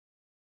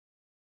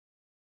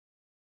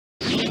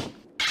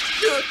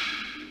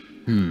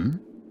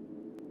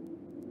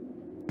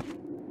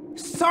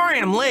Sorry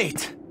I'm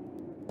late.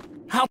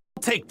 I'll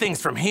take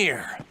things from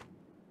here.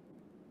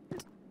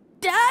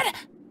 Dad?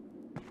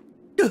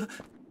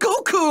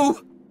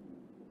 Goku!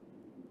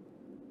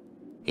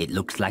 It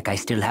looks like I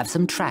still have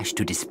some trash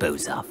to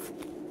dispose of.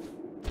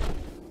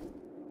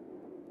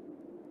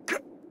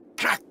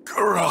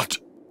 Kakarot!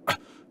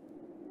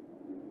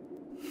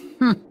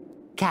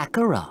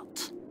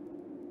 Kakarot.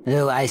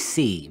 Oh, I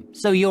see.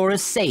 So you're a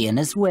Saiyan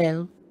as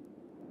well?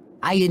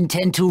 I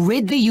intend to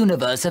rid the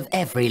universe of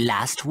every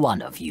last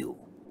one of you.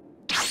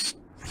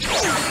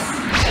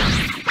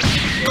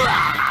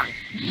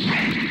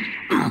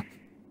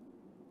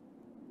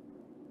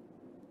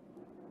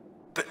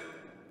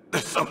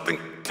 There's something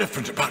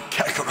different about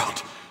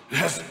Kakarot.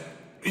 Has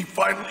he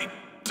finally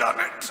done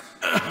it?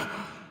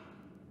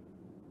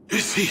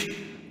 Is he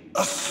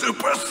a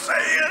Super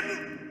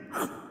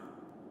Saiyan?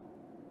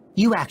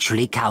 You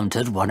actually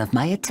countered one of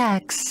my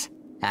attacks.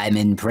 I'm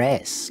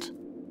impressed.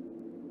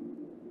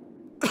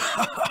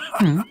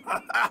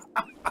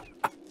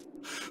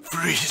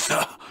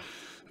 Frieza,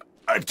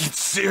 I'd get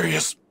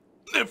serious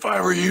if I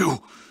were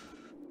you.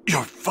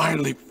 You're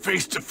finally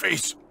face to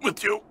face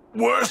with your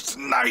worst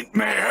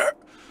nightmare.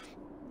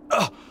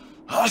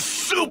 A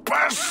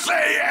Super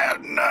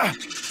Saiyan!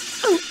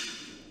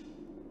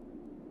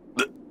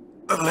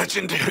 The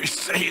legendary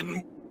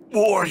Saiyan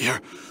warrior,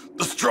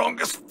 the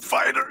strongest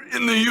fighter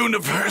in the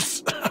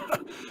universe.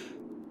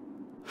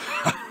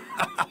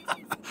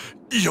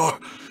 You're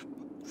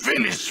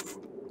finished,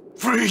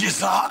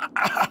 Frieza.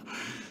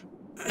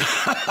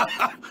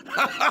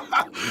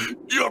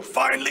 You're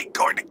finally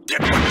going to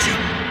get what you...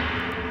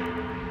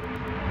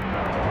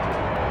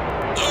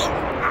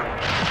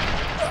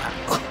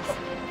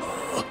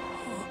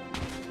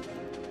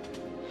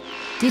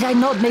 Did I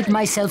not make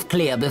myself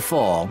clear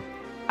before?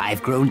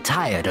 I've grown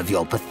tired of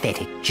your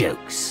pathetic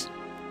jokes.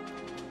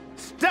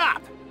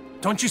 Stop!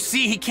 Don't you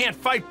see he can't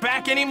fight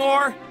back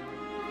anymore?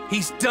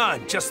 He's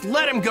done. Just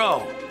let him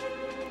go.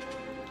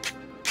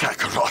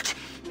 Kakarot,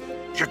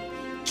 you're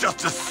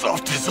just as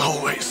soft as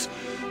always.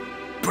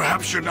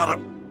 Perhaps you're not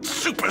a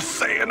Super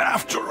Saiyan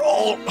after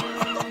all.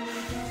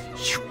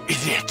 You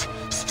idiot.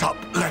 Stop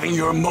letting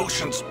your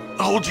emotions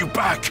hold you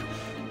back.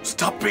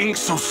 Stop being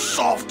so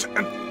soft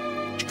and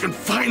you can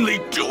finally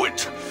do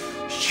it.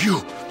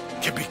 You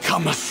can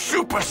become a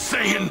Super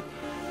Saiyan.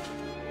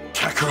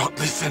 Kakarot,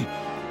 listen.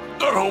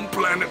 Our home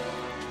planet,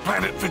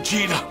 Planet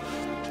Vegeta,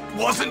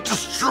 wasn't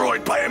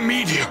destroyed by a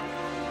meteor.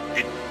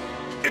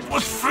 It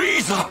was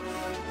Frieza.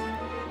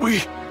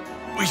 We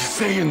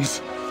Saiyans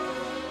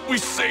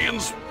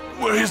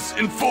were his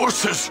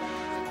enforcers.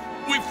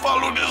 We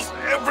followed his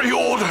every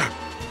order.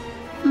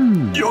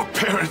 Your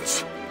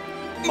parents,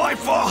 my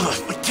father,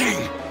 the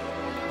king,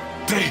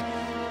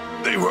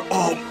 they were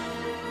all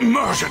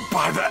murdered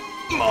by that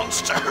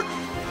monster.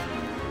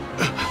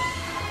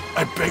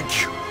 I beg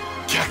you,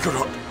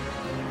 Kakarot,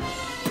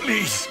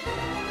 please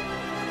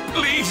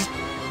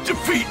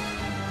defeat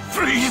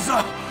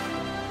Frieza.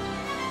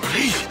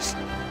 Please,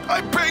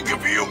 I beg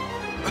of you.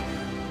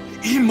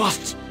 He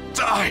must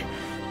die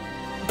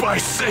by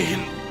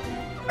Saiyan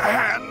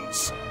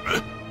hands.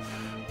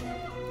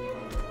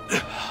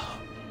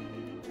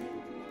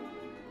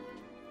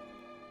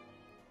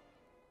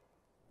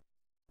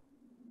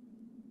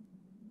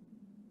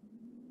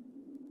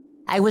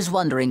 I was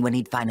wondering when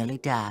he'd finally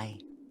die.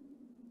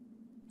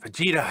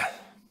 Vegeta,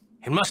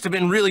 it must have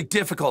been really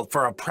difficult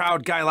for a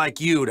proud guy like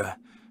you to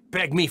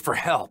beg me for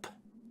help.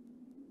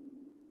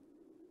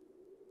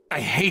 I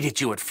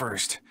hated you at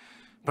first,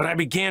 but I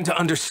began to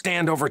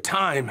understand over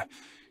time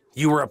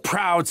you were a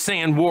proud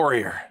Saiyan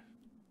warrior.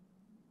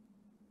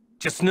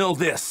 Just know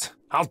this,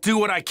 I'll do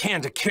what I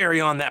can to carry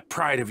on that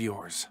pride of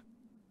yours.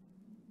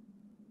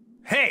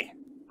 Hey,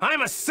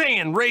 I'm a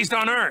Saiyan raised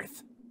on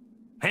Earth,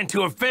 and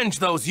to avenge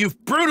those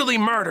you've brutally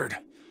murdered,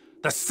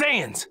 the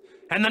Saiyans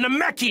and the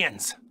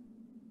Namekians.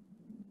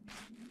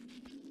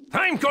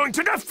 I'm going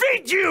to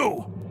defeat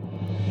you!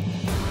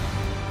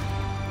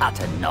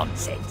 Utter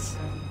nonsense.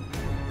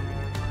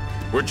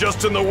 We're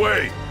just in the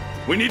way.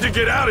 We need to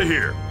get out of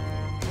here.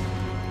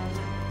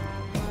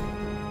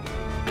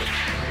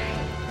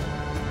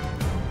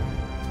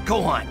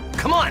 Go on,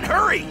 come on,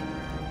 hurry!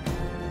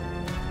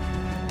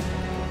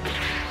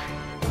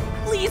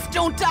 Please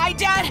don't die,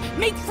 Dad!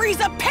 Make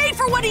Frieza pay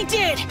for what he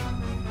did!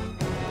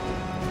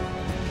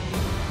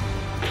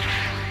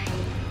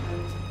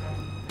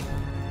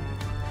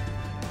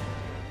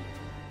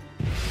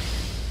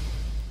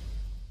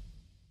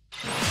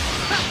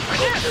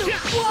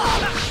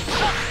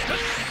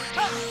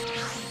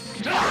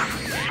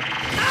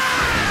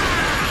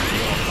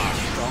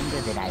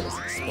 Stronger than I was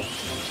expecting.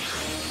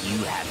 You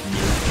have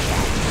no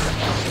chance.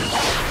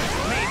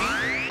 Maybe.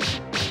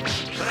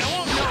 But I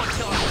won't know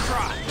until I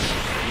try.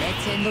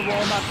 Let's end the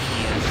warm-up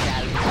here,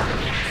 shall we?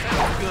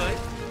 Sounds good.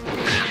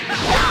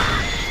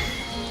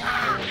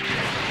 Ow,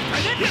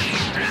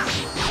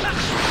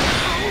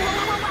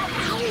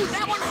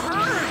 that one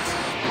hurt!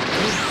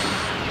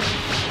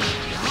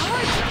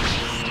 What?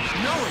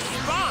 No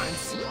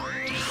response?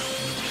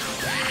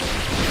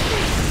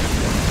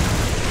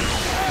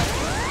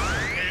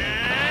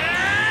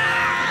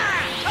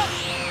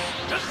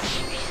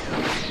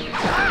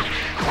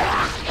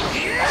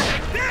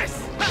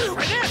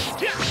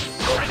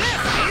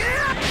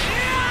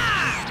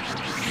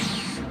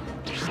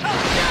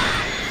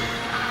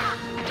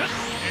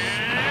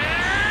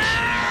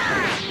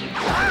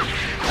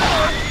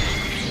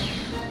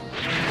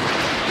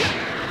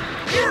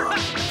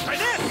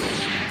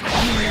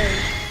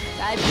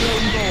 I've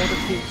grown bored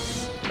of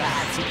this.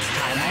 Perhaps it's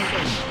time I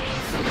end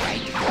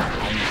right now.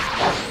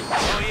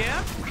 Oh,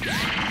 yeah?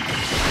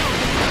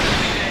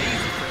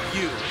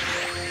 You.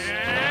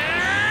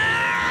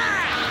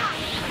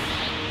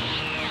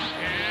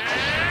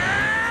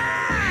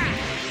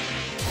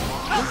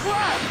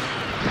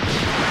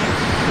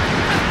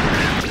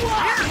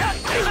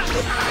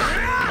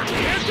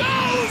 Here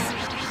goes!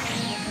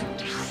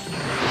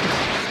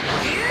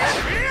 Even if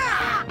you are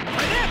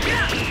hiding a great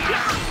deal of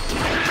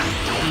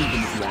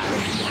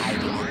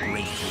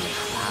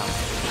power,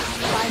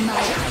 by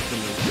my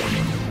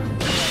calculation,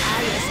 I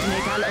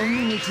estimate I'll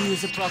only need to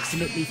use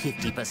approximately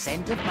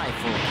 50% of my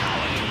full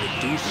power to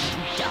reduce it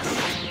to dust.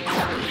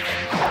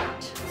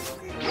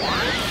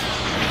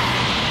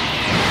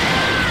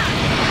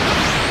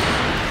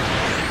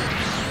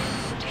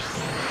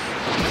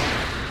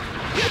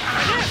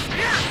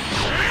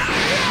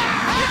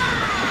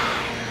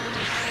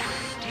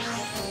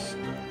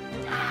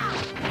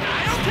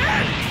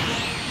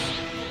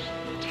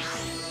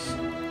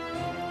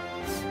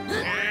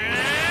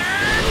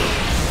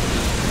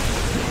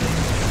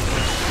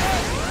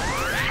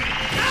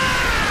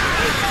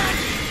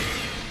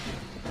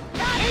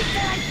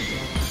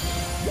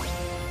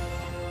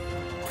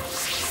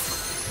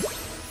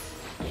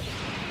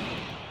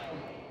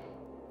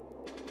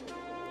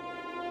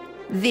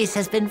 This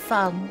has been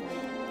fun.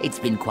 It's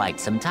been quite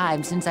some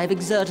time since I've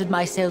exerted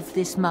myself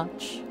this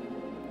much.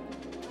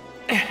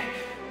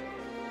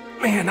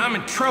 Man, I'm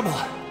in trouble.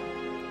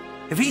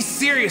 If he's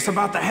serious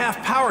about the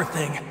half-power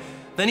thing,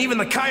 then even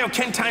the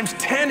Kaioken times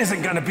 10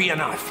 isn't gonna be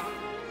enough.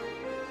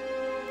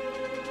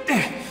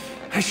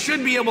 I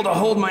should be able to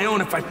hold my own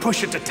if I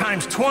push it to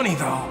times 20,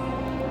 though.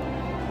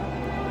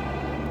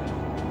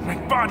 My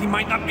body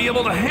might not be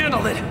able to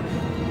handle it,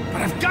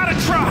 but I've gotta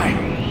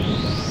try!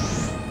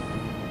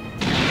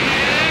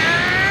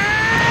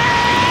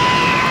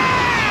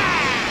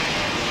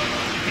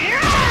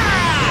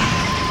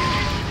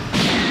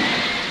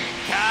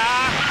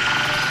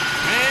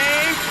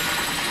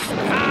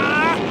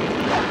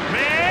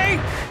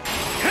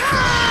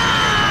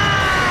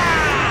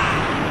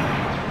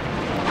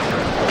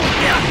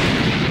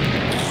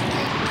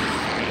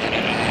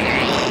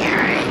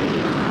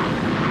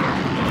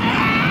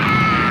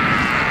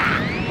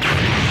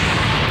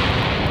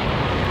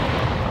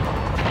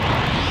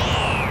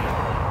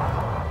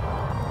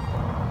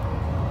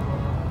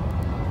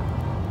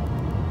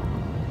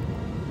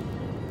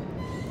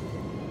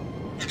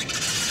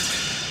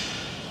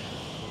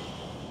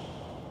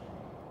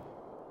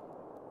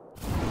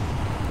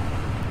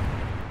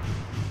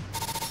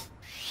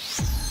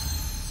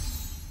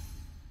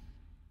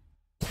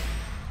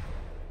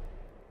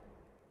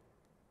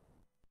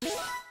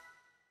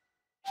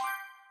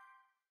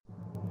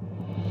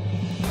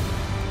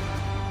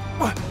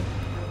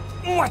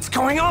 What's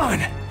going on?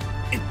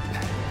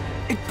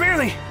 It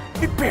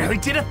barely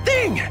did a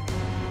thing!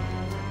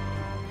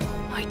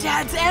 My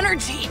dad's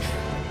energy!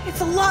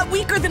 It's a lot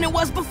weaker than it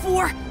was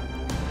before!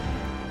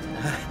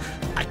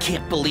 I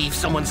can't believe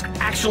someone's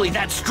actually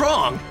that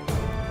strong!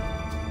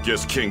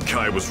 Guess King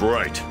Kai was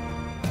right.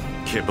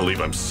 Can't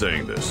believe I'm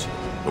saying this,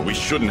 but we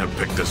shouldn't have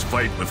picked this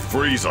fight with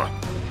Frieza.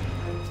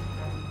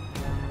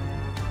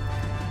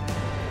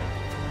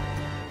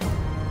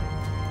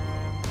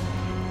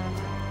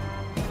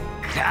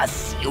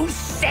 Curse you,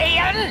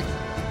 Saiyan!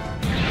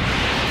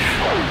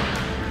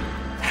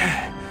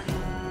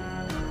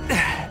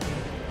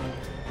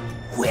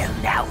 Well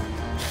now,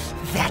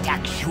 that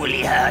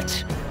actually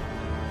hurt.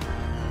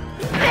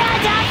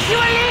 That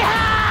actually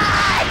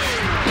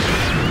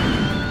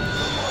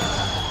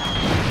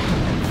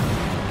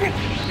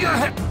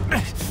hurt!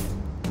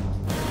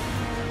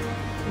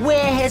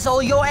 Where has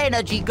all your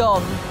energy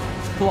gone?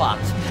 What?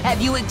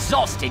 Have you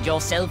exhausted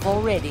yourself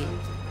already?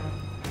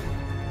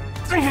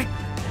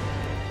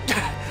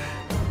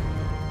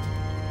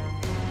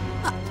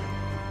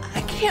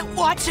 I can't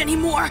watch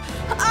anymore!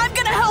 I'm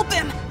gonna help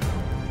him!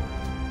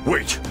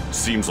 Wait,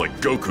 seems like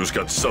Goku's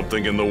got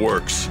something in the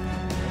works.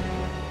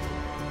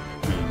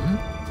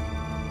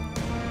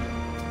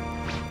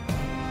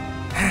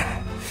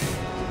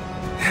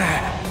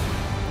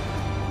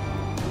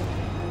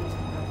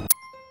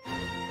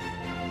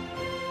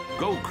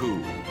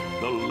 Goku,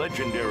 the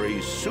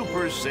legendary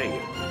Super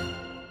Saiyan.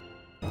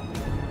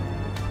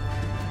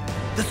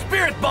 The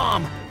Spirit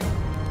Bomb!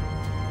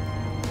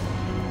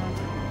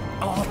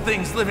 All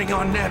things living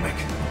on Namek,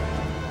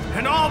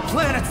 and all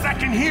planets that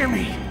can hear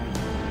me,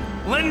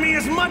 lend me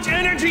as much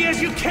energy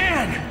as you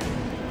can!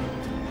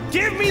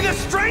 Give me the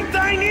strength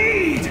I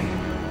need!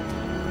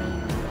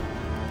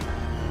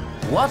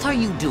 What are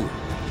you doing?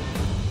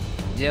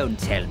 Don't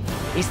tell me.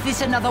 Is this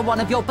another one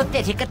of your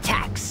pathetic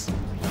attacks?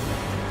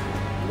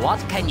 What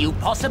can you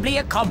possibly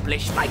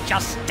accomplish by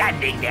just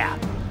standing there?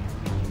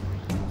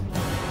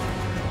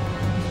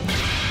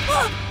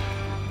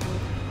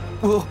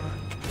 Well,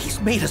 he's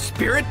made a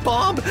Spirit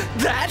Bomb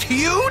that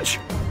huge?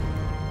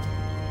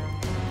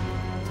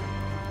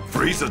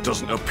 Frieza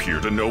doesn't appear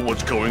to know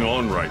what's going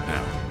on right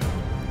now.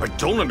 I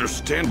don't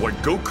understand why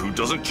Goku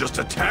doesn't just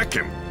attack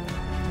him.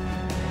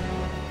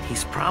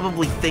 He's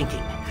probably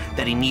thinking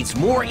that he needs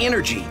more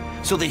energy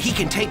so that he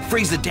can take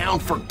Frieza down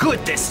for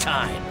good this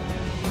time.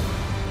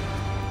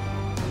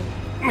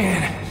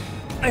 Man,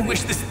 I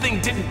wish this thing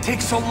didn't take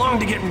so long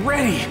to get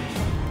ready.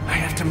 I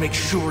have to make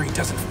sure he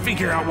doesn't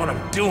figure out what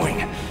I'm doing.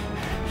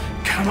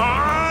 Come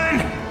on!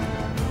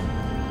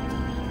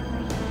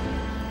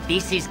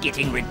 This is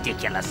getting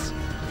ridiculous.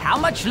 How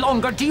much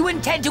longer do you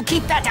intend to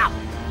keep that up?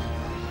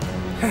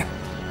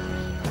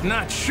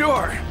 Not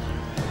sure.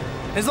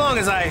 As long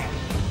as I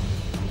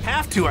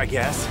have to, I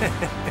guess.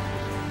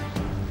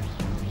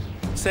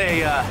 Say,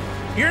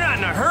 you're not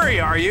in a hurry,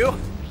 are you?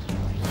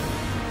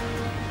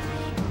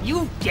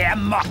 You dare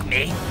mock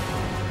me?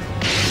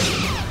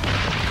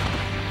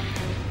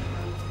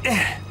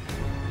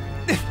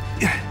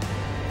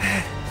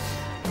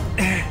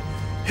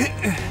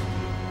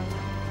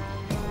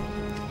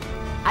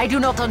 I do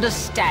not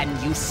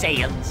understand you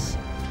Saiyans.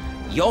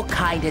 Your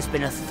kind has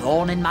been a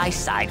thorn in my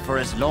side for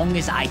as long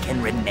as I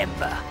can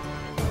remember.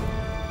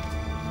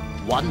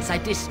 Once I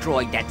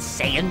destroyed that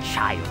Saiyan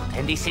child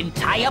and this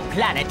entire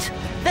planet,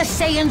 the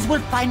Saiyans will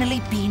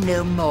finally be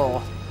no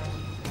more.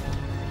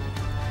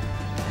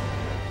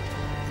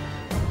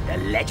 The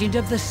legend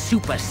of the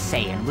Super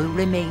Saiyan will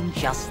remain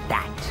just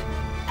that,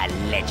 a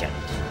legend.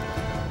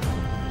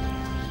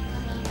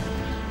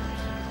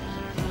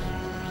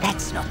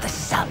 That's not the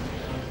sun.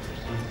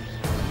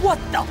 What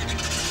the?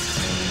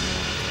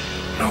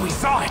 Oh, he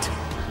saw it!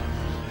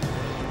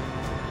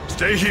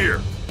 Stay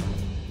here.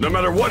 No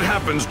matter what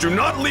happens, do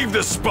not leave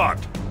this spot.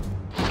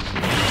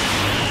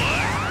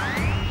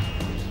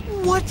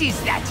 What is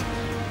that?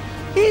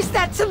 Is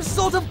that some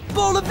sort of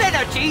ball of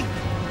energy?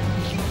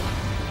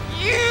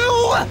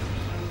 You!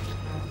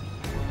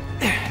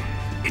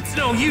 It's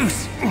no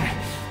use.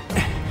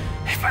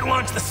 If I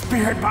launch the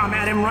spirit bomb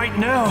at him right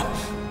now,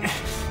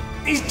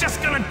 he's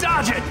just gonna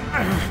dodge it.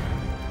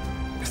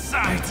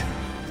 Besides,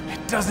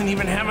 it doesn't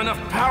even have enough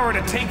power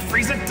to take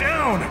Frieza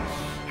down.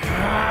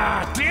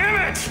 Ah,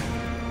 damn it!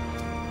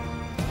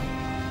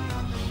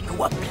 You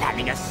were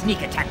planning a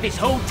sneak attack this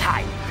whole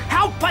time.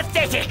 How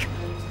pathetic!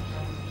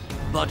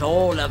 But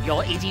all of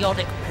your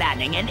idiotic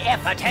planning and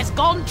effort has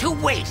gone to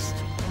waste.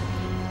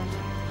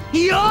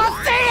 You're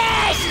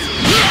finished!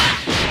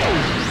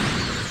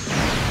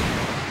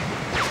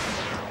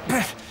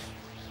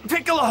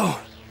 Piccolo!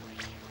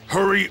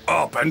 Hurry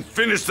up and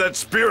finish that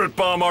spirit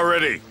bomb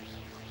already.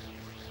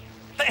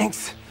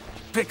 Thanks,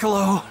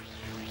 Piccolo.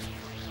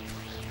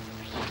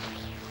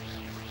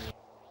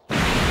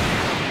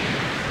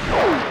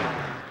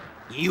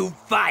 You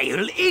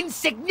vile,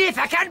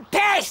 insignificant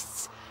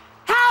pests!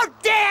 How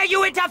dare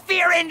you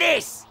interfere in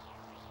this?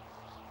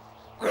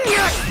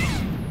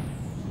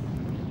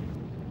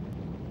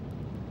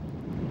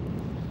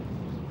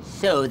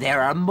 So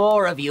there are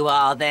more of you,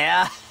 are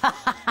there?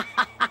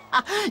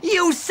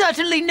 You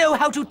certainly know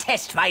how to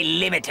test my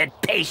limited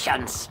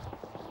patience.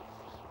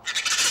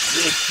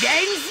 It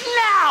ends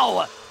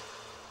now!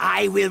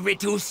 I will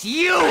reduce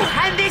you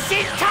and this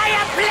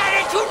entire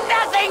planet to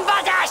nothing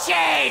but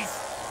ashes!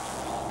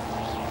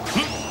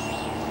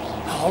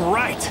 All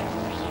right,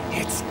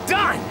 it's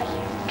done!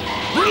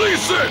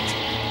 Release it!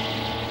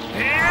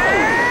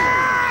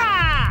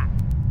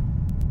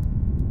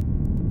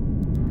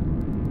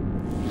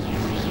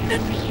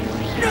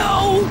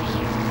 No!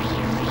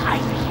 I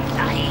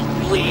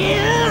will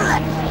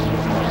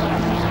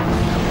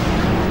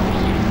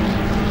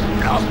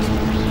not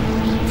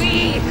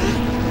be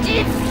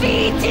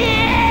defeated!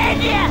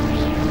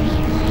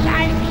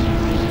 Like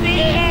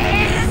this!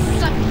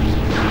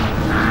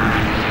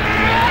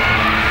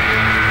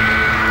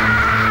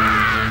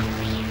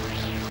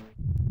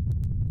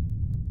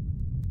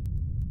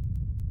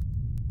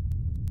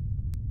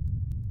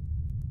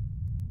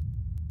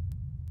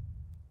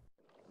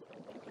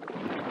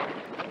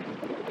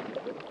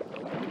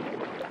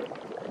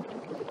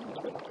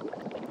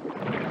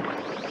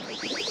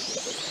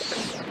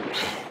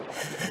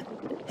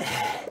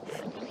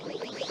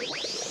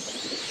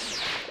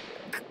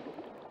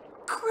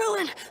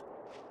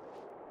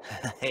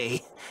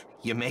 Hey,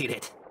 you made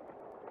it.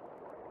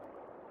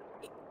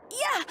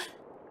 Yeah!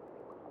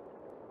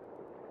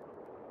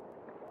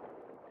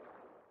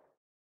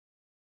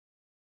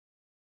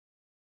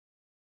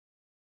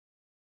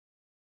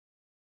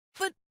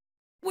 But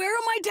where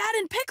are my dad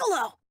and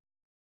Piccolo?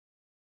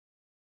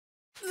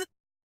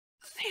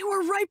 They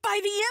were right by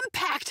the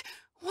impact,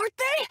 weren't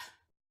they?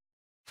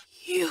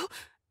 You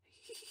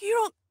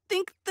don't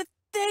think that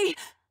they...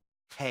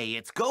 Hey,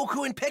 it's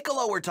Goku and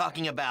Piccolo we're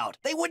talking about.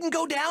 They wouldn't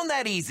go down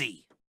that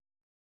easy.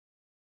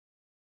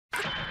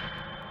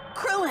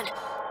 Krillin,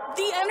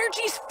 the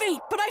energy's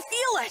fate, but I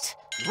feel it!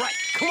 Right,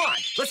 come on,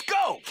 let's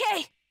go!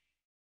 Okay.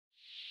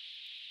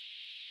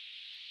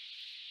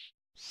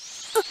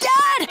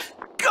 Dad!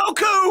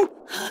 Goku!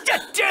 You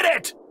did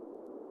it!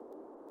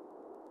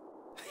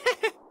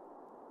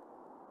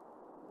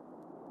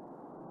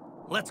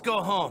 Let's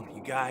go home,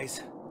 you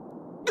guys.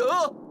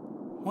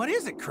 What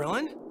is it,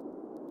 Krillin?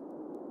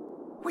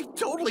 We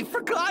totally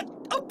forgot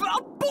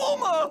about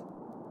Bulma!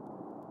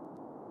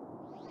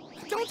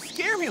 Don't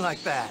scare me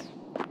like that.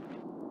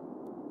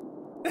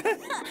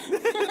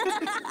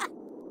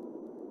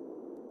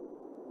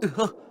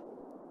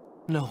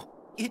 No,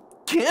 it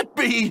can't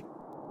be!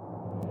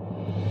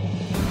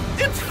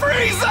 It's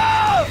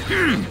Frieza!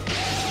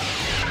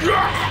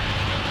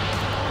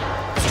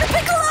 Mr.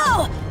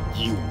 Piccolo!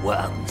 You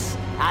worms.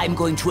 I'm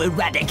going to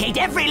eradicate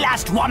every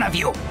last one of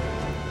you!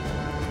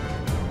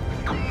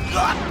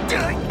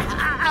 Krillin!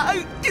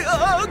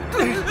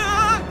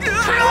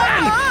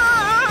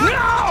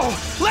 No!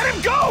 Let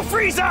him go,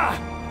 Frieza!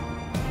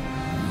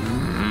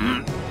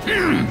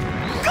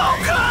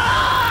 Goku!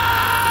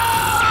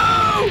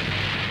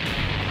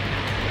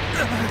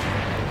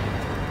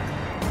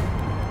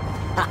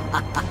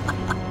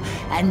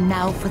 And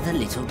now for the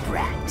little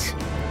brat.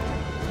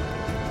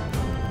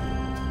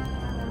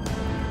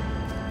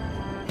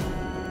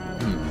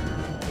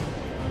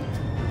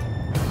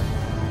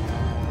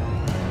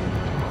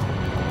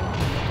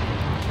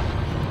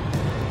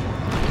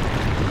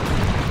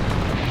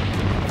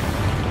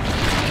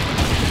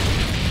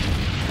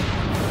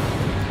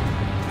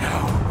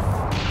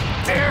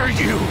 Dare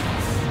you!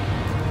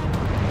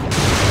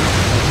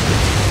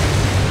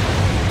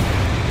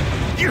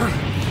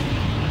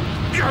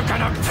 You're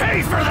gonna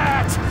pay for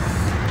that!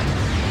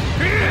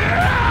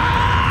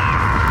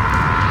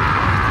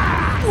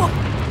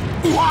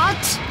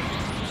 What?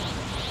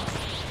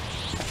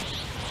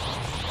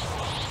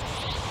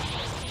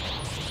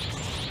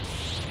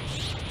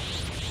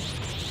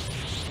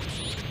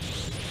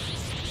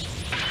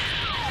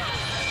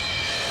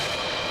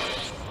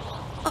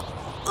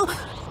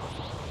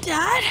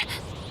 Dad?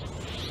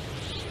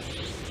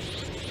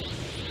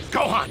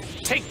 Gohan,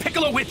 take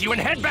Piccolo with you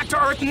and head back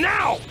to Earth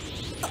now!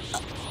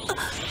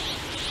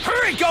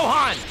 Hurry,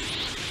 Gohan!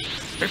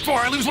 Before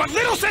I lose what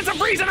little sense of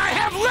reason I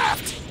have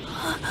left!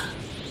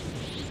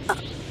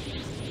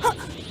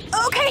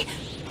 Okay.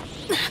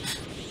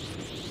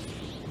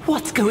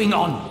 What's going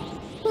on?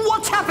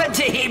 What's happened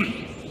to him?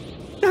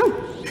 No,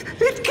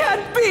 it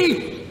can't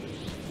be!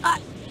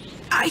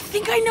 I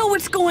think I know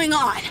what's going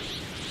on.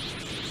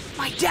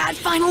 My dad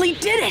finally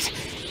did it!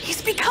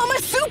 He's become a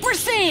Super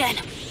Saiyan!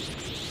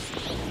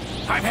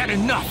 I've had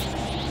enough!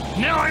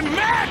 Now I'm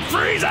mad,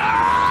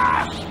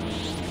 Frieza!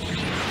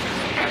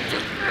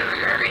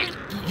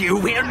 You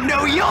will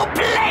know your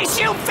place,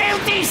 you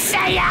filthy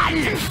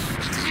Saiyan!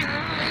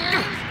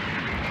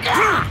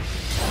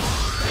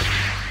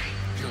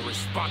 You're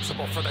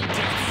responsible for the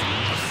deaths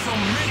of so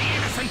many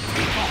innocent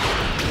people!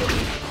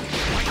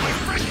 Like my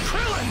friend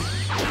Krillin!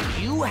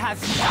 You have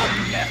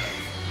some nerve.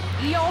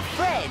 Your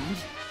friend?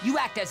 You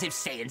act as if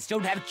Saiyans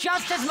don't have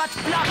just as much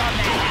blood on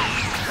their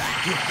hands.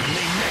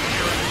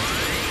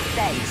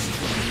 Thanks to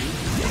me,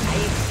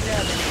 I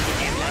exterminated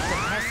them like the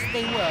pests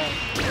they were.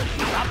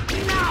 Up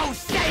now,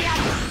 Saiyan!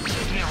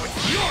 Now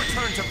it's your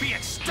turn to be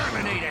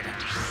exterminated!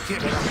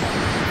 Give it up!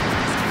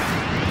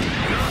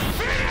 You're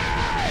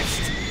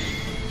finished!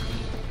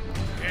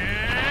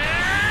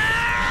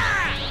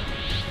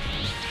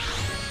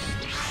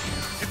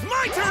 It's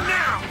my turn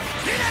now!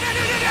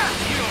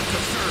 You don't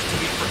deserve to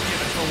be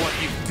forgiven for what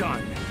you've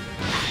done.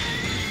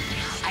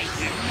 I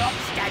will not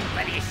stand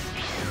for this.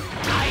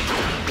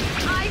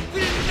 I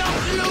will not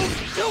lose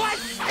to a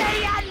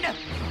Saiyan!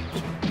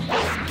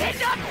 This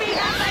cannot be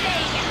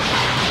happening!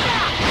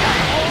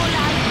 All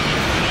I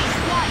need is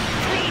one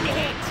clean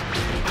hit!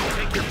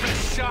 Take your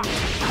best shot!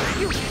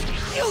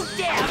 You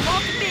dare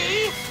mock me?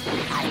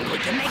 I'm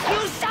going to make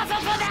you suffer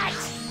for that!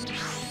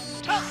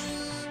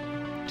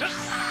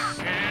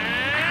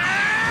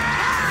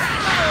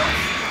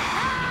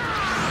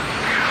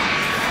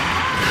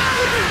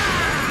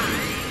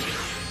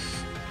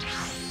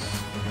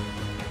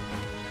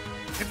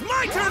 It's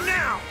my turn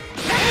now!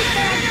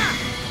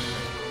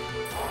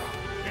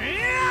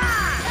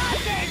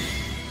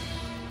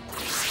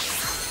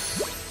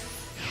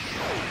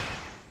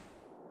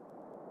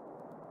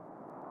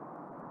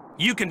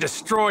 You can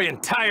destroy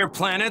entire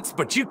planets,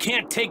 but you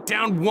can't take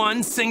down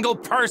one single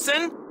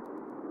person?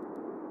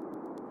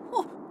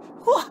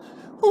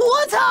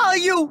 What are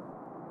you?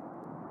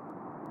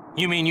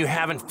 You mean you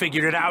haven't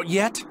figured it out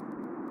yet?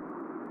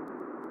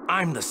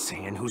 I'm the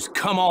Saiyan who's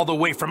come all the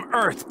way from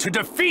Earth to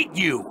defeat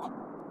you!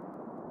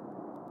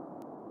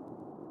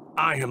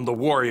 I am the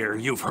warrior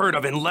you've heard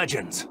of in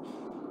legends.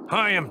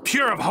 I am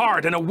pure of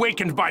heart and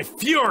awakened by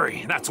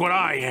fury, that's what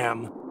I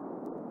am.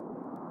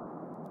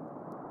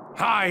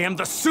 I am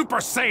the Super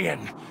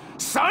Saiyan,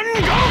 Son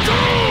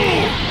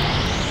Goku!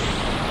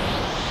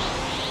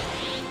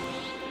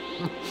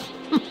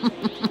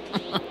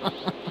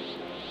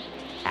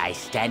 I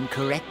stand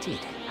corrected.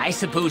 I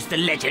suppose the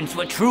legends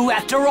were true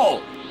after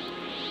all.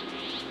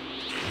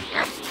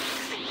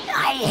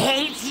 I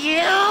hate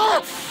you!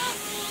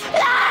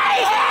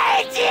 I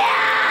hate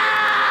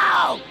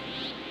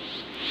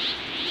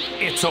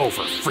you! It's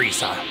over,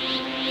 Frieza.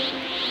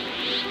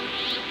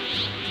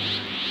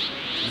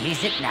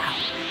 Is it now?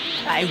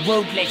 I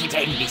won't let it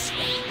end this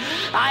way.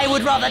 I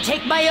would rather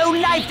take my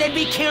own life than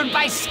be killed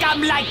by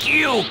scum like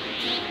you!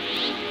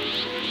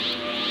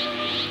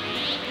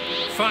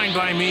 Fine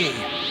by me.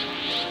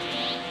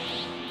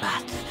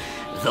 But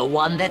the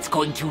one that's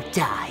going to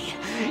die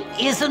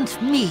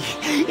isn't me,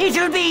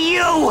 it'll be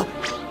you!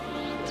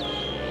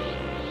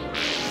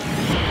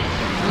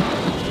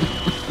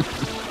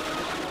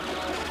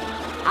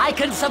 I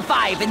can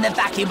survive in the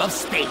vacuum of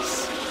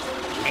space.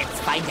 Let's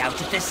find out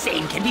if the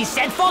same can be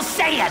said for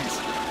Saiyans!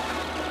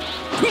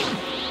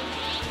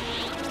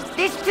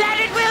 This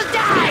planet will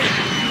die!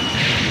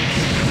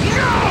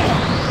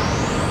 No!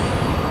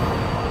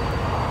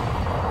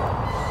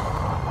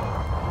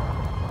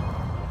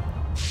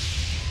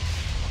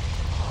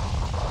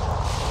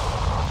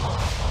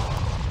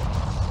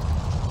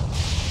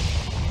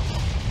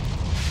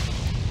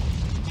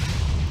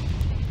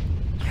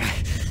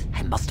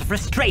 I must have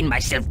restrained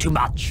myself too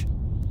much.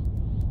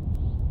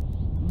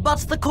 But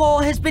the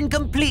core has been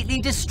completely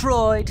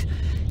destroyed.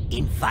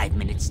 In 5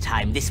 minutes'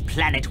 time, this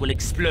planet will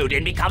explode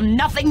and become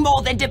nothing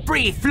more than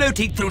debris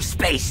floating through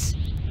space.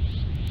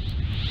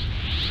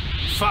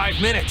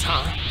 5 minutes,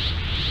 huh?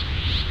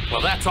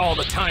 Well, that's all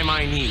the time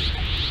I need.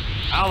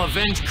 I'll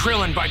avenge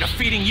Krillin by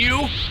defeating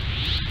you,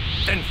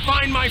 then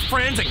find my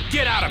friends and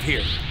get out of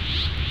here.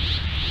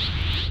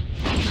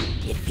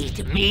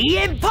 Defeat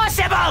me?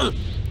 Impossible!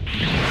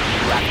 You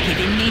have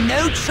given me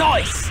no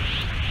choice.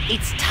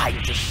 It's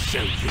time to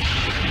show you.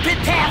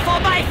 Prepare for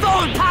my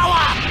full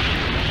power!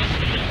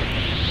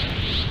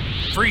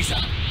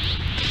 Frieza.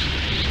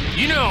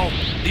 You know,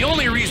 the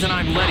only reason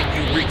I'm letting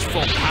you reach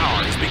full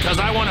power is because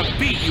I want to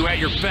beat you at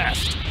your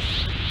best.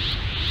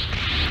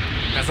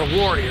 As a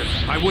warrior,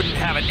 I wouldn't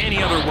have it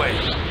any other way.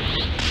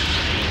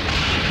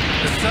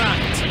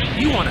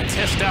 Besides, you want to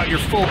test out your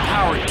full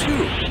power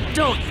too,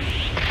 don't you?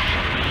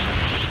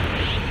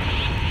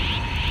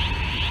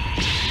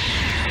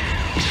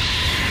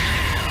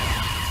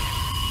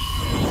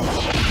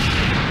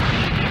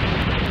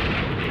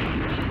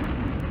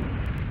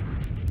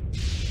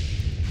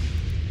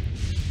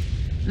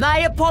 My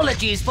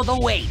apologies for the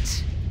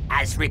wait.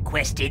 As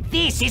requested,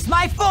 this is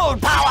my full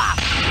power!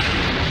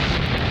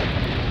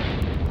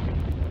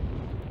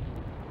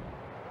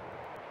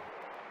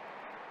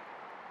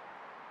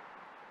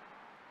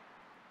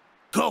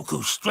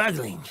 Goku's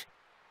struggling.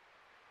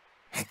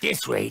 At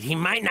this rate, he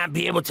might not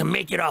be able to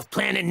make it off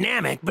planet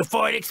Namek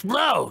before it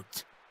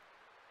explodes.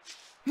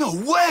 No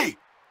way!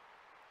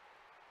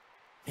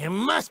 There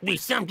must be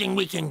something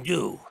we can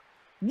do.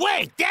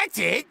 Wait, that's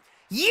it!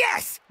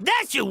 Yes,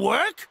 that should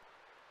work!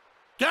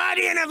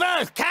 Guardian of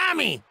Earth,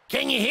 Kami,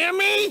 can you hear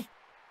me?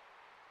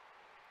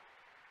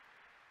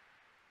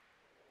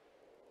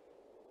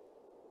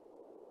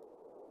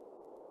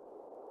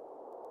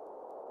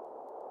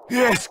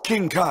 Yes,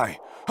 King Kai,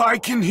 I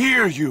can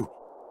hear you.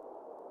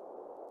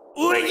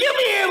 Would you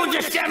be able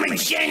to summon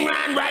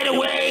Shenron right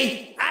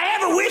away? I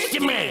have a wish to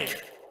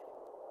make.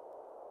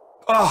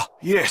 Ah,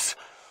 yes.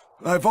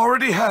 I've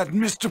already had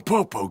Mr.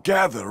 Popo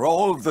gather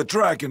all of the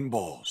Dragon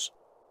Balls.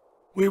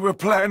 We were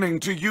planning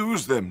to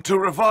use them to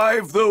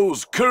revive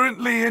those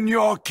currently in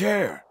your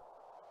care.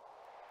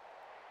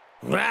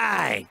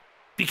 Right,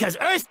 because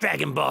Earth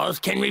Dragon Balls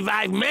can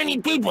revive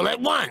many people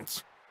at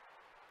once.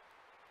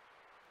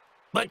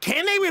 But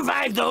can they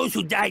revive those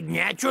who died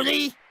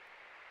naturally?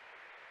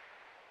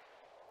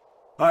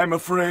 I'm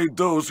afraid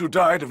those who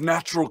died of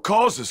natural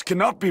causes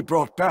cannot be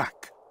brought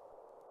back.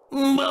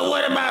 But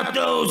what about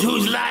those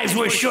whose lives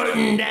were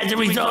shortened as a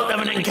result of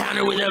an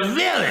encounter with a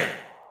villain?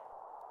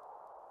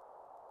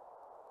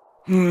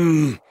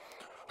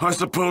 I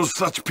suppose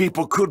such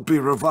people could be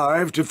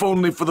revived, if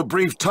only for the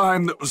brief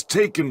time that was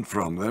taken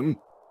from them.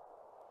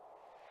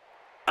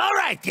 All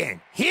right then,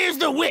 here's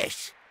the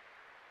wish.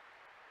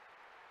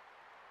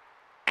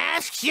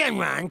 Ask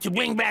Shenron to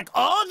bring back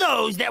all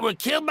those that were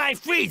killed by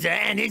Frieza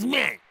and his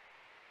men.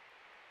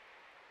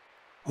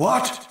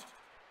 What?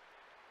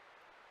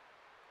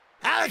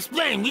 I'll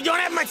explain, we don't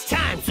have much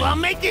time, so I'll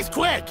make this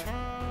quick.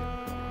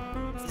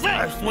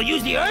 First, we'll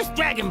use the Earth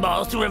Dragon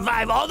Balls to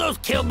revive all those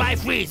killed by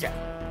Frieza.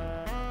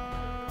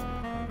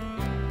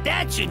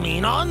 That should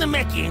mean all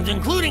Namekians,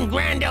 including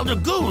Grand Elder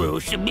Guru,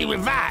 should be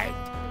revived.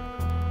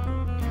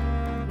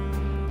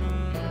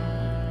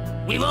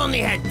 We've only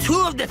had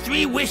 2 of the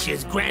 3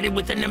 wishes granted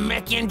with the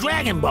Namekian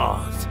Dragon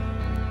Balls.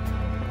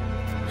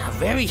 How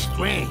very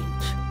strange.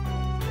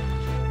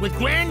 With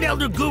Grand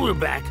Elder Guru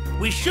back,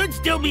 we should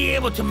still be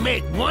able to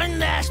make one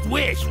last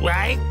wish,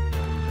 right?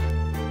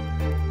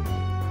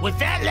 With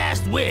that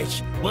last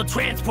wish, we'll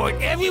transport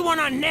everyone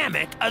on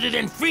Namek other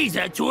than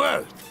Frieza to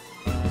Earth.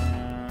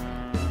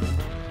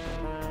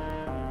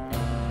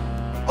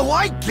 Oh,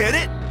 I get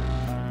it!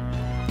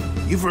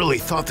 You've really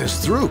thought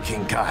this through,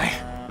 King Kai.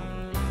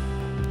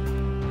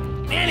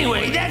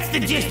 Anyway, that's the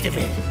gist of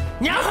it.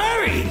 Now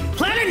hurry!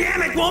 Planet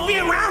Namek won't be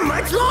around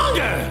much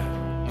longer!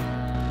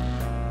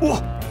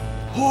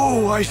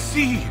 Oh, I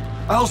see.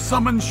 I'll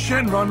summon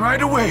Shenron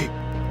right away.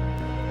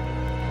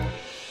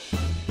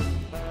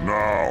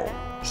 Now,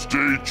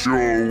 state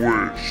your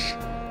wish.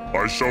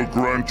 I shall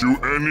grant you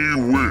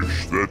any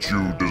wish that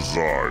you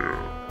desire.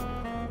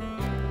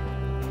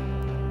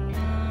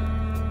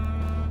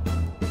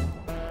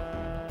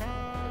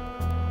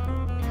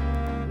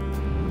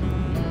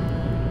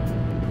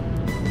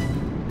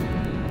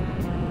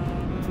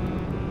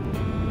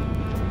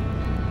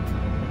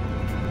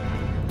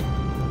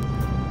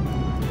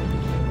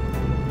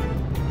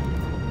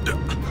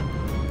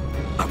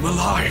 I'm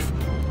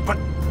alive, but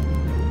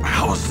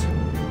how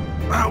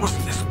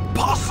is this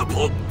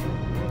possible?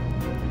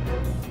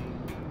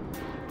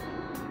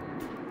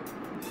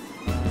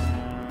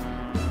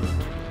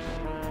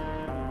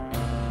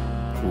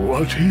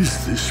 What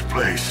is this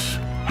place?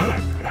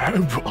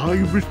 Have I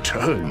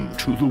returned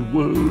to the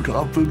world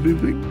of the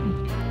living?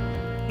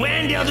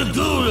 Grand Elder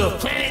Guru of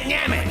planet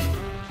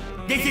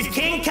Namek. This is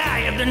King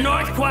Kai of the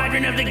North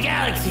Quadrant of the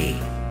galaxy.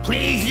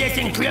 Please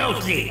listen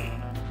closely.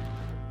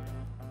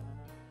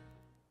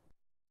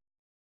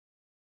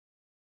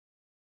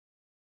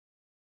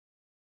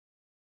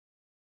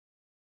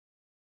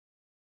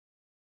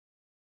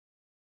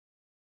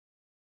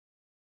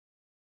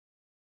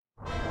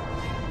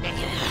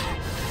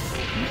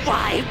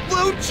 Why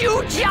won't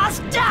you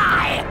just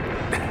die?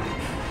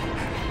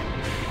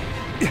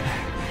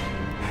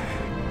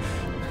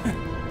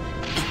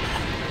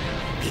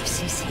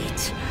 This is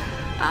it.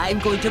 I'm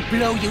going to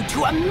blow you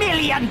to a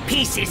million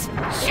pieces,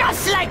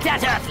 just like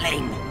that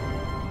Earthling!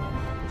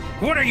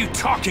 What are you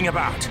talking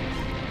about?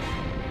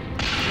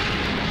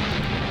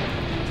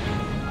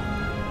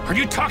 Are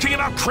you talking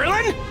about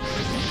Krillin?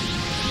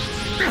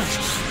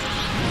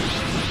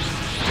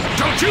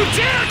 Don't you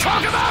dare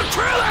talk about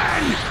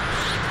Krillin!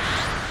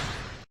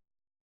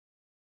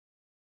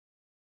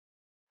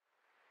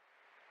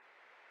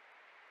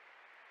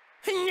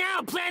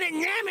 Now planet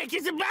Namek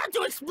is about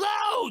to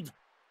explode!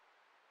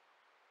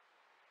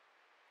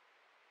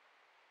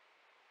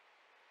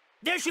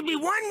 There should be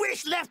one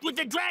wish left with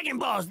the Dragon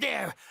Balls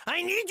there.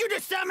 I need you to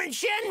summon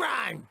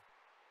Shenron!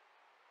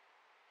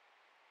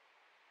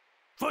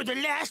 For the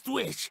last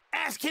wish,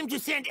 ask him to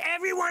send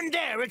everyone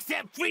there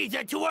except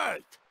Frieza to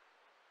Earth.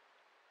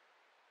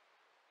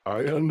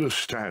 I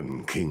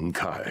understand, King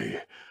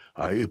Kai.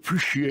 I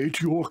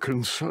appreciate your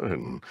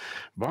concern,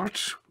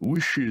 but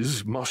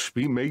wishes must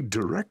be made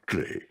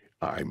directly,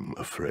 I'm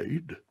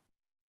afraid.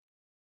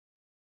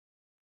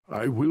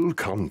 I will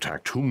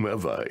contact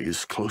whomever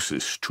is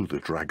closest to the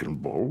Dragon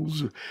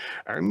Balls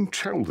and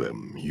tell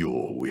them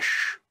your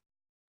wish.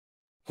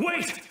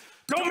 Wait!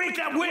 Don't make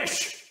that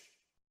wish!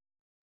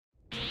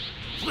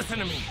 Listen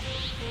to me.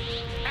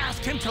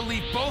 Ask him to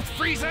leave both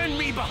Frieza and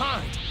me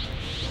behind.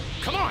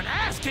 Come on,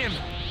 ask him!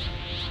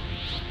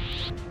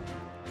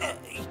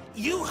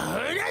 You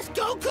heard us,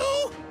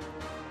 Goku?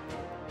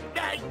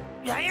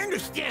 I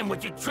understand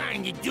what you're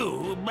trying to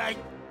do, but...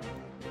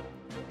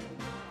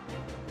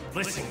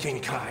 Listen, King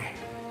Kai.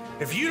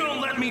 If you don't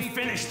let me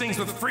finish things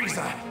with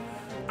Frieza,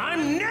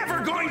 I'm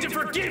never going to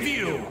forgive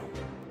you!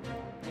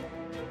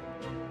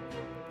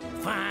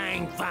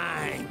 Fine,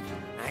 fine.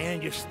 I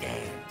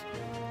understand.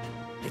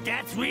 If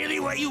that's really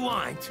what you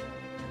want...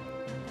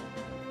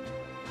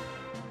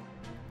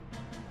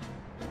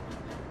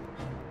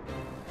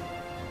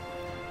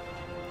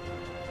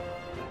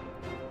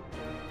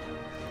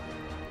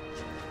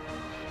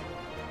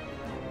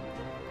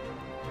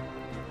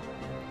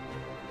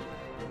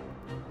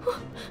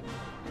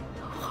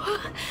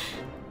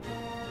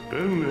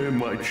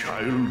 My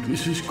child,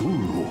 this is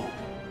Guru.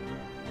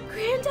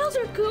 Grand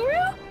Elder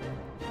Guru?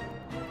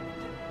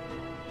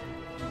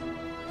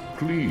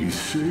 Please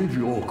save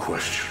your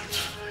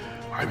questions.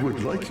 I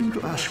would like you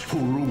to ask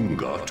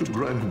Porunga to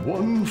grant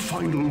one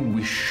final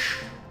wish.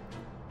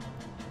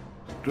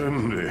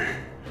 Dende,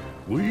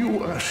 will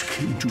you ask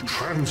him to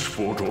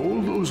transport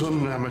all those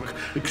on Namek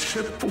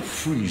except for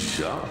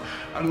Frieza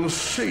and the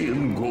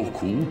Saiyan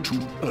Goku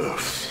to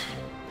Earth?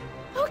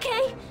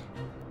 Okay.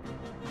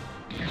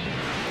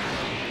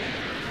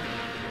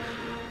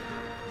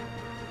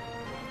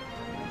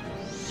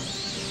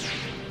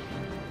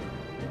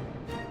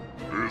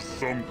 Is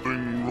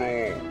something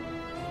wrong?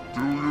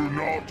 Do you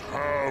not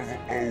have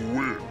a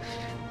wish?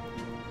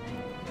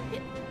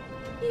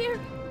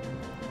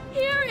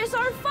 Here is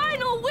our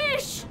final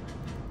wish!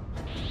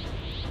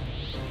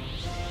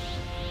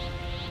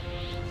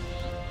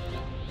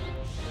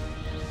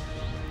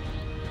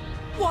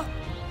 What?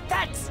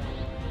 That's...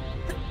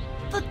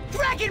 the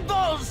Dragon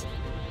Balls!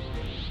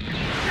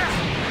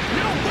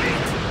 No,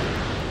 wait!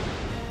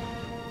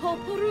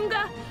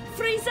 Porunga,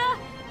 Frieza,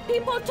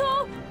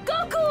 Pipoto,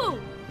 Goku!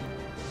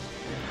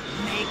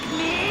 Make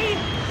me...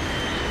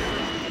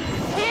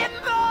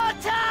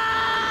 immortal!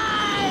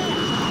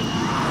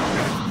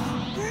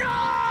 No!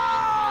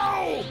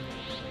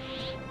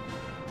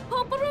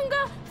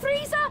 Porunga,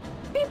 Frieza,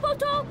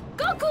 Pipoto,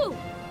 Goku!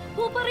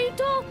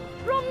 Pulparito,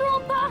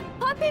 Romrompa,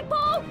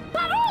 Papipo,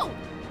 Paro!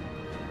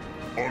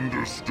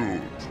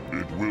 Understood.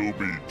 It will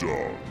be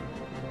done.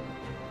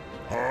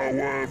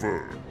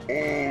 However,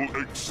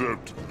 all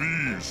except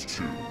these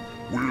two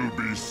will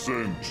be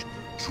sent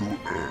to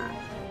Earth.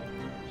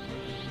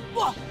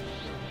 What?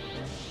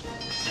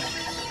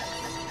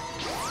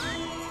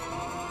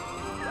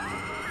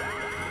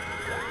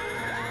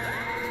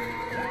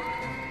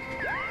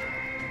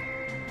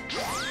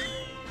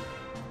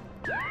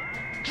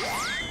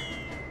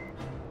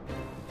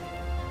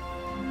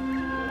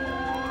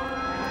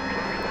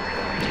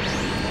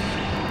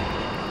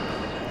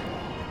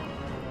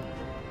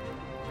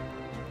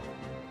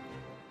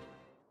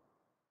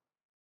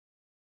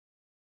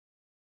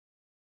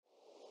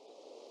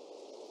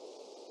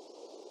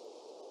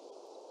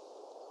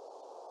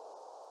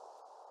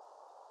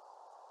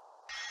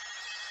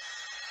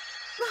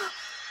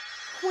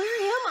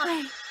 Where am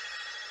I?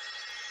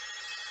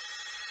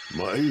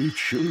 My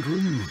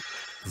children,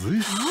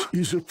 this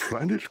is a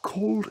planet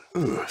called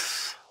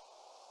Earth.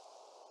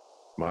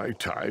 My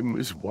time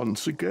is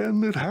once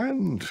again at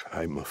hand,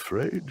 I'm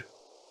afraid.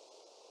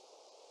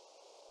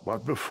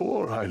 But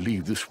before I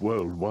leave this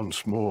world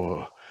once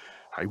more,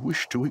 I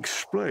wish to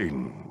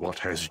explain what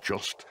has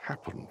just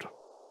happened.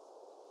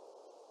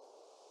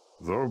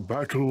 The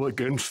battle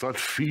against that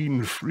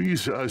fiend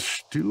Frieza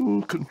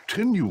still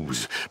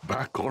continues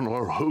back on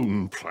our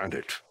home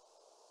planet.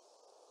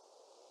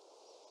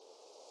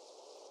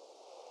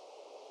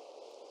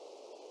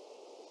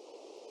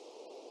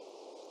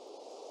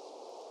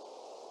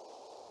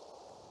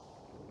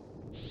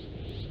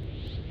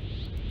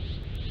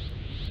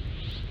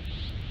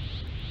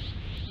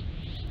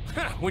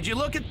 Would you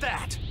look at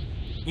that?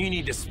 You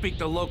need to speak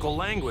the local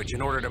language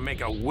in order to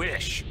make a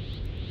wish.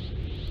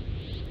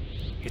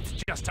 It's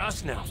just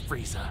us now,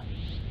 Frieza.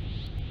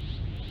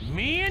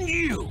 Me and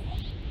you!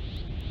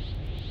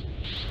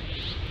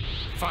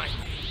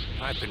 Finally,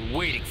 I've been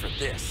waiting for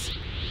this.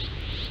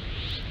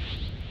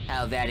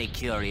 How very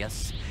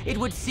curious. It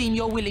would seem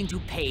you're willing to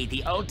pay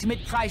the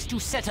ultimate price to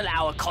settle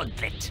our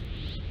conflict.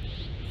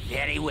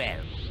 Very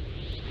well.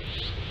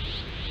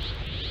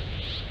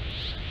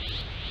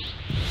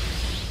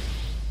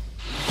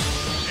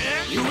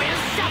 You will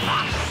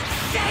suffer,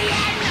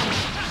 Saiyan!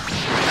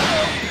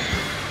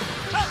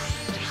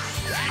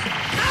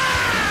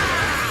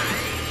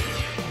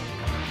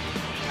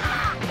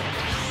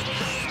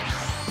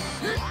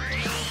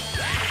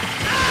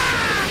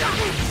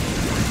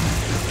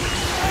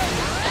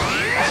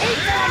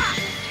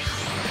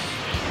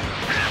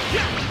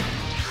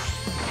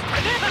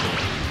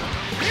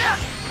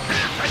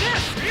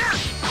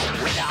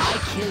 Whether I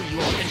kill you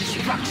or the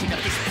destruction of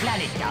this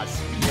planet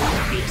does, know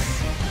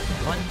this.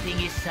 One thing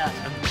is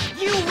certain.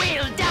 You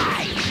will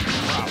die!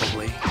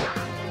 Probably.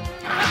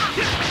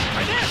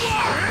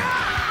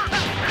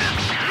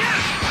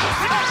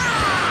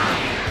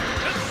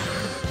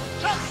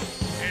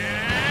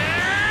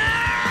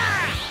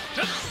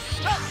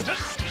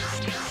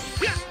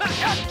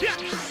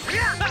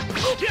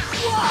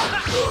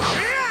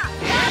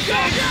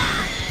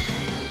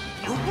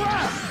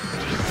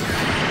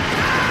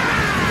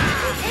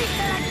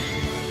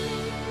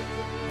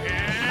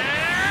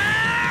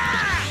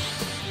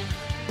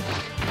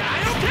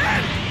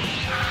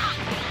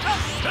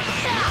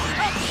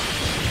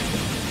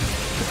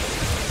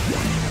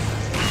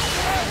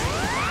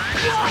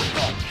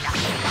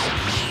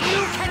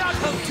 You cannot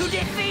hope to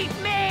defeat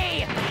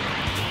me!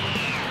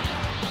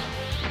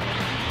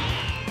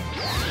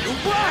 You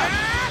won!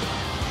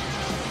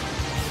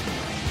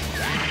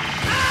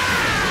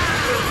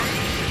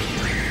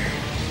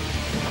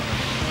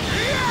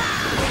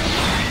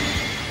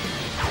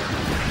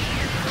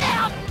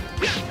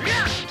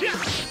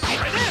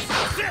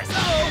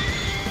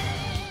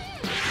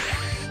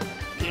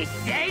 This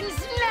ends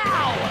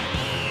now!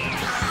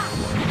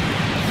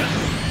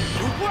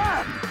 You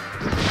won!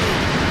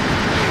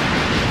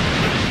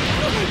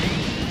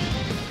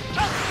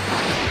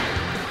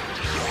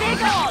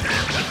 Big on!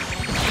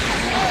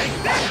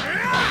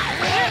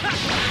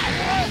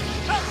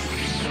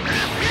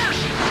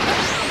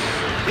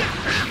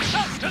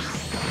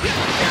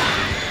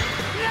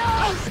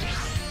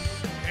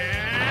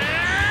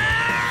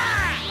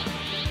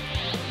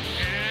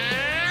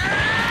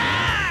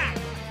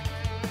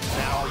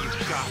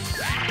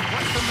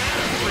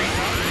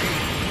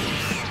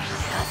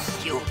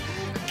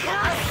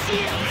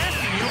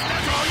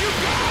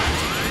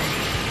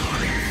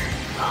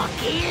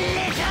 Cocky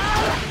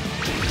little!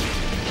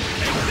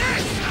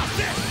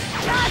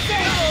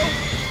 Nothing!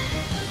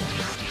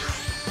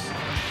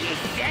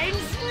 It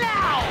ends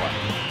now!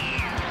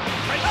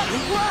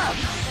 Work!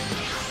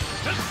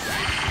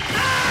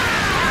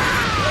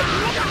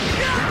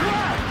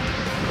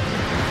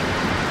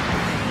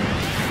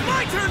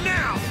 My turn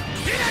now!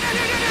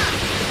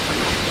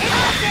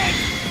 Nothing!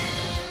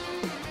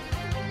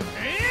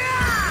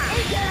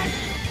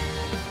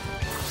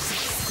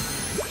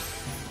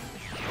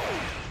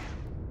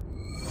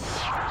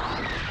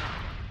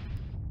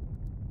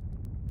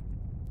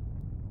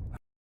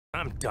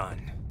 I'm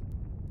done.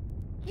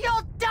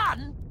 You're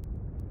done?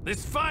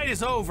 This fight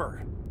is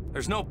over.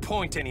 There's no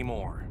point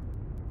anymore.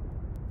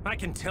 I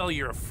can tell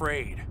you're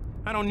afraid.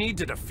 I don't need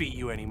to defeat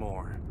you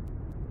anymore.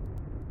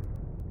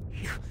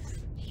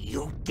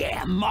 You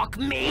dare mock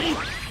me?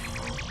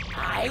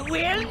 I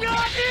will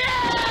not lose!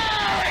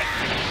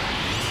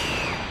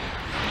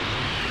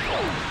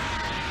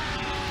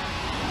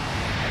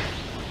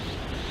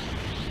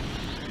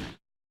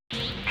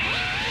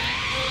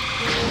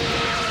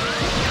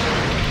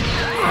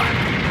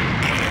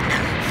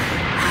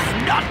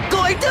 I'm not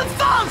going to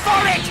fall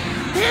for it!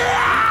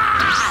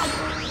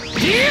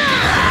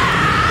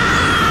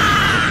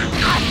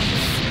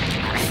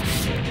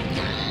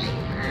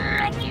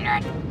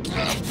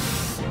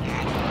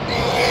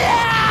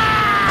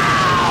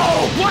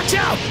 Watch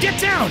out! Get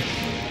down!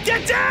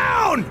 Get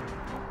down!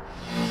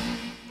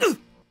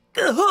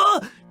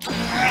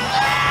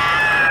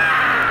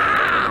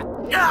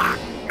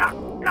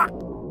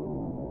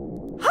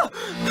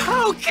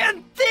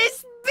 can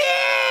this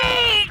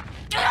be?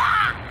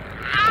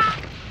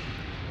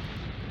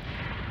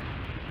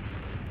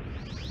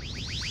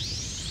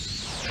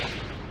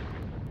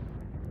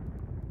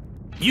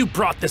 You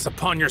brought this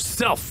upon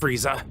yourself,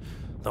 Frieza.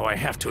 Though I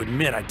have to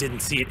admit I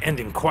didn't see it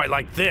ending quite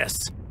like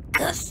this.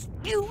 Cause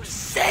you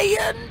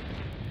Saiyan?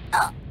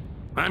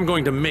 I'm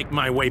going to make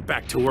my way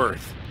back to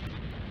Earth.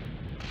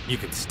 You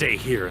can stay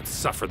here and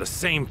suffer the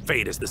same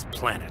fate as this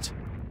planet.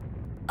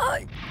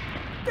 I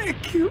beg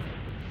you.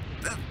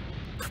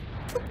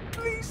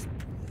 Please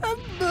have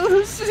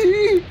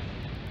mercy.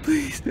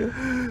 Please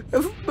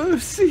have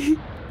mercy.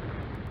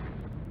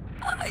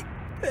 I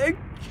beg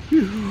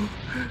you.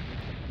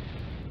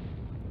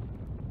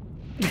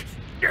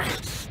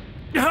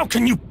 How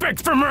can you beg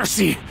for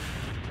mercy?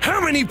 How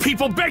many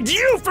people begged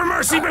you for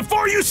mercy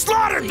before you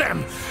slaughtered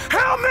them?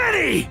 How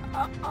many?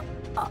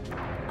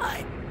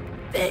 I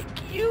beg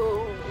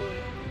you.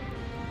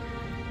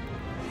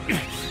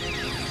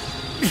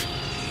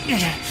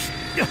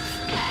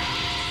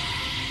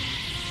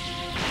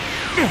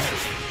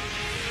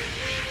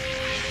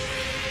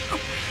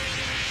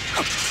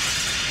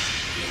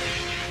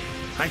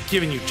 I've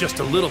given you just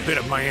a little bit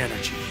of my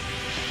energy.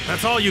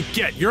 That's all you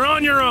get. You're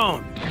on your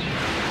own.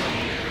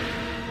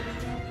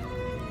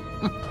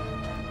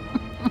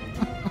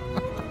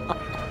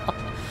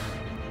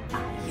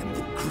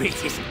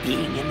 Greatest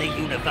being in the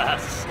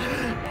universe.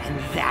 And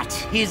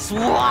that is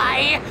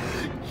why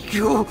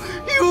you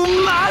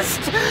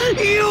must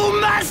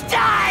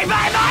die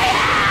by my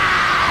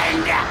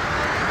hand!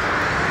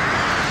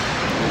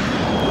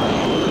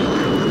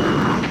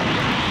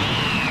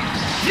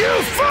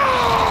 You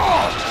fool!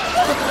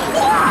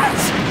 What?